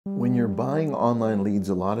When you're buying online leads,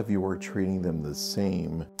 a lot of you are treating them the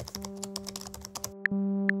same.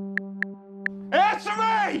 Answer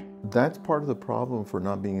me! That's part of the problem for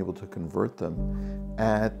not being able to convert them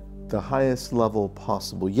at the highest level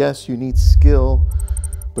possible. Yes, you need skill,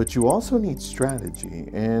 but you also need strategy.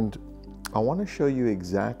 And I want to show you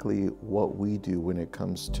exactly what we do when it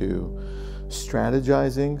comes to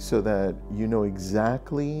strategizing so that you know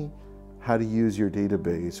exactly how to use your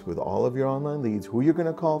database with all of your online leads, who you're going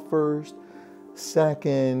to call first,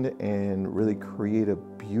 second, and really create a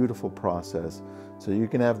beautiful process so you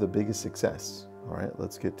can have the biggest success. All right,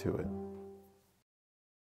 let's get to it.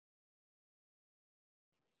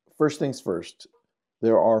 First things first,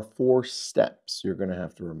 there are 4 steps you're going to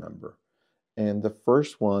have to remember. And the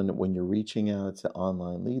first one, when you're reaching out to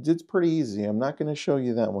online leads, it's pretty easy. I'm not going to show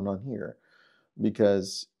you that one on here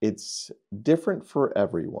because it's different for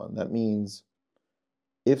everyone. That means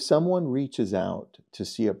if someone reaches out to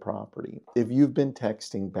see a property, if you've been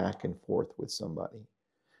texting back and forth with somebody,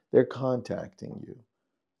 they're contacting you.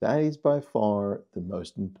 That is by far the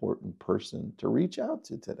most important person to reach out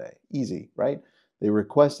to today. Easy, right? They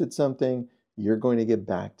requested something, you're going to get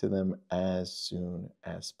back to them as soon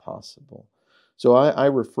as possible. So I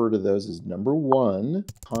refer to those as number 1,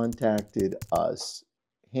 contacted us,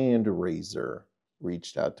 hand raiser,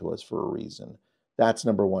 reached out to us for a reason. That's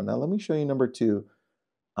number 1. Now let me show you number 2.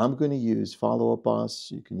 I'm going to use Follow Up Boss.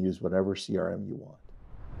 You can use whatever CRM you want.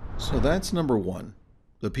 So that's number 1.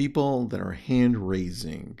 The people that are hand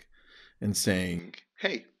raising and saying,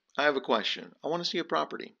 hey, I have a question. I want to see a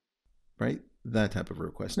property, right? That type of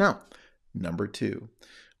request. Now, number 2,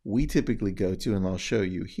 we typically go to, and I'll show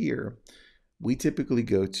you here, we typically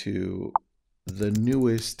go to the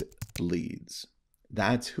newest leads.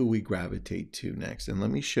 That's who we gravitate to next. And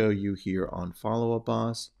let me show you here on Follow Up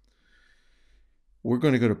Boss. We're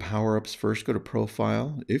going to go to Power Ups first, go to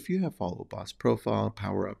Profile. If you have Follow Up Boss, Profile,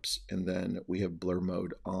 Power Ups, and then we have Blur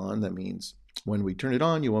Mode on. That means when we turn it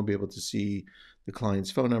on, you won't be able to see the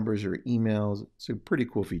client's phone numbers or emails. It's a pretty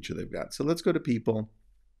cool feature they've got. So let's go to People.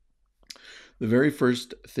 The very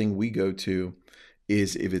first thing we go to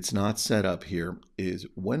is, if it's not set up here, is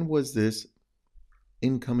when was this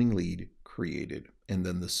incoming lead created, and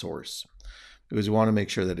then the source. Because we want to make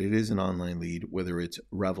sure that it is an online lead, whether it's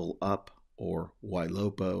Revel Up or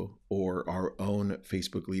Ylopo or our own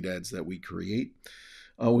Facebook lead ads that we create.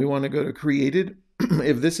 We want to go to created.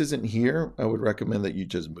 If this isn't here, I would recommend that you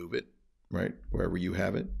just move it, right? Wherever you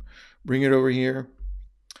have it. Bring it over here.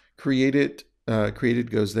 Create it. Created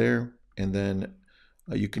goes there. And then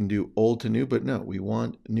you can do old to new, but no, we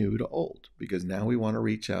want new to old because now we want to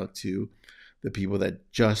reach out to the people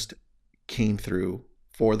that just came through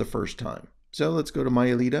for the first time. So let's go to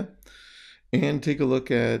Mayalita and take a look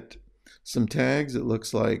at some tags. It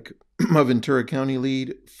looks like a Ventura County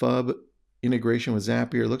lead, FUB, integration with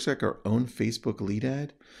Zapier. It looks like our own Facebook lead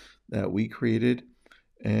ad that we created.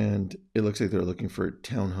 And it looks like they're looking for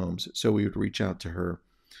townhomes. So we would reach out to her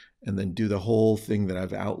and then do the whole thing that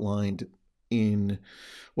I've outlined in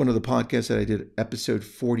one of the podcasts that I did, episode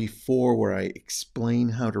 44, where I explain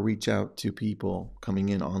how to reach out to people coming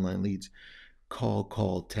in, online leads.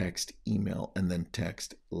 Call, text, email, and then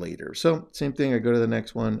text later. So same thing, I go to the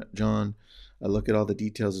next one, John. I look at all the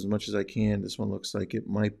details as much as I can. This one looks like it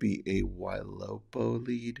might be a Ylopo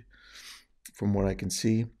lead from what I can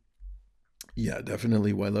see. Yeah,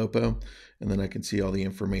 definitely Ylopo. And then I can see all the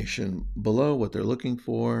information below, what they're looking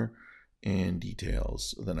for, and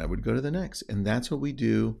details. Then I would go to the next. And that's what we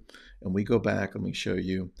do. And we go back. Let me show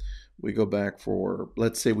you. We go back for,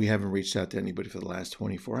 let's say we haven't reached out to anybody for the last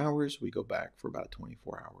 24 hours. We go back for about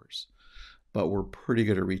 24 hours. But we're pretty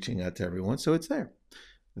good at reaching out to everyone. So it's there.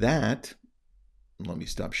 That, let me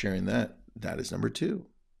stop sharing that. That is number 2.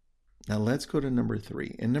 Now let's go to number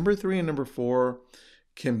 3. And number 3 and number 4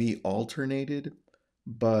 can be alternated,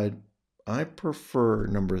 but I prefer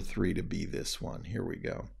number 3 to be this one. Here we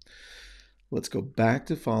go. Let's go back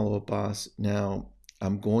to Follow Up Boss. Now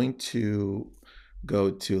I'm going to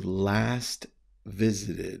go to last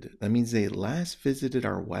visited. That means they last visited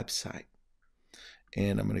our website.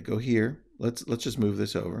 And I'm going to go here. Let's just move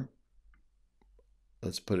this over.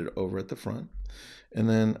 Let's put it over at the front. And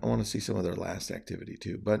then I want to see some of their last activity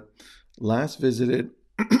too. But last visited,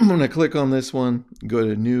 I'm going to click on this one, go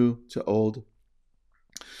to new to old.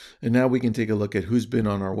 And now we can take a look at who's been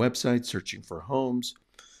on our website searching for homes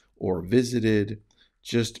or visited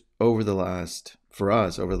just over the last, for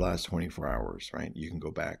us, over the last 24 hours, right? You can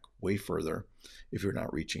go back way further if you're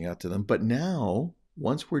not reaching out to them. But now,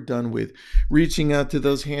 once we're done with reaching out to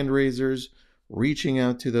those hand raisers, reaching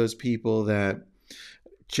out to those people that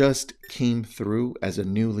just came through as a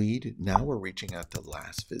new lead. Now we're reaching out to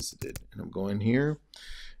last visited. And I'm going here.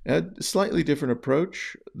 A slightly different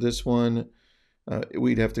approach. This one,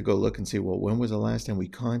 we'd have to go look and see, well, when was the last time we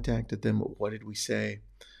contacted them? What did we say?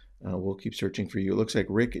 We'll keep searching for you. It looks like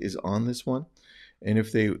Rick is on this one. And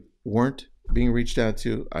if they weren't being reached out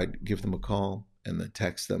to, I'd give them a call and then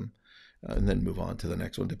text them and then move on to the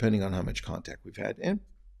next one, depending on how much contact we've had. And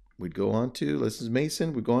we'd go on to, this is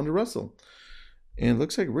Mason, we'd go on to Russell. And it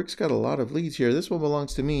looks like Rick's got a lot of leads here. This one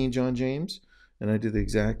belongs to me, John James, and I did the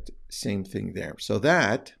exact same thing there. So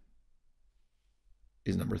that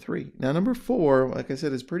is number 3. Now, number 4, like I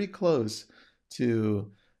said, is pretty close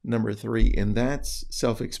to number 3, and that's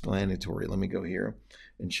self-explanatory. Let me go here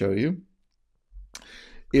and show you.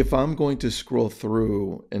 If I'm going to scroll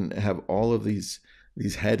through and have all of these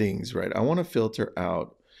headings, right, I want to filter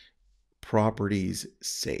out properties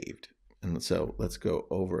saved. And so let's go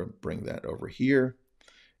over, bring that over here.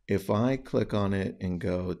 If I click on it and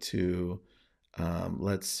go to,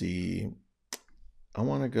 let's see, I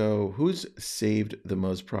want to go, who's saved the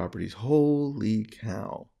most properties? Holy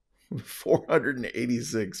cow,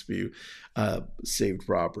 486 saved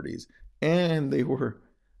properties. And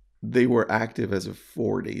they were active as of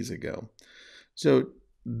 4 days ago. So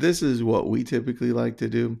this is what we typically like to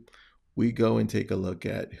do. We go and take a look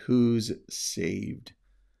at who's saved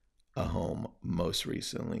a home most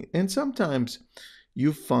recently. And sometimes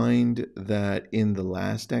you find that in the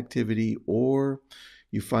last activity, or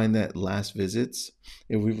you find that last visits.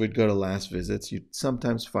 If we would go to last visits, you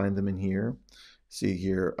sometimes find them in here. See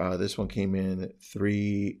here, this one came in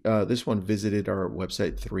this one visited our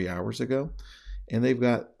website 3 hours ago, and they've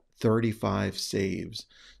got 35 saves.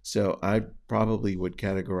 So I probably would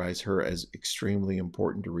categorize her as extremely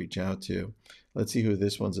important to reach out to. Let's see who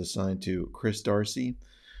this one's assigned to. Chris Darcy.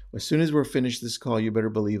 As soon as we're finished this call, you better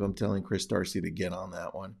believe I'm telling Chris Darcy to get on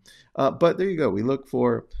that one. But there you go. We look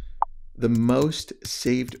for the most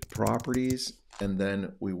saved properties, and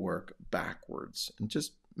then we work backwards and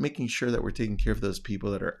just making sure that we're taking care of those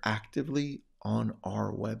people that are actively on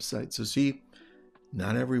our website. So see,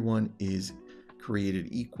 not everyone is created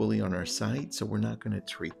equally on our site, so we're not going to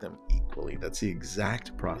treat them equally. That's the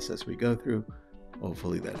exact process we go through.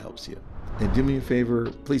 Hopefully that helps you. And do me a favor,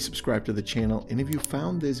 please subscribe to the channel. And if you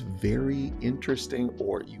found this very interesting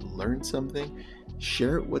or you learned something,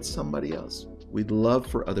 share it with somebody else. We'd love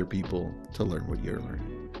for other people to learn what you're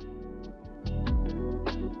learning.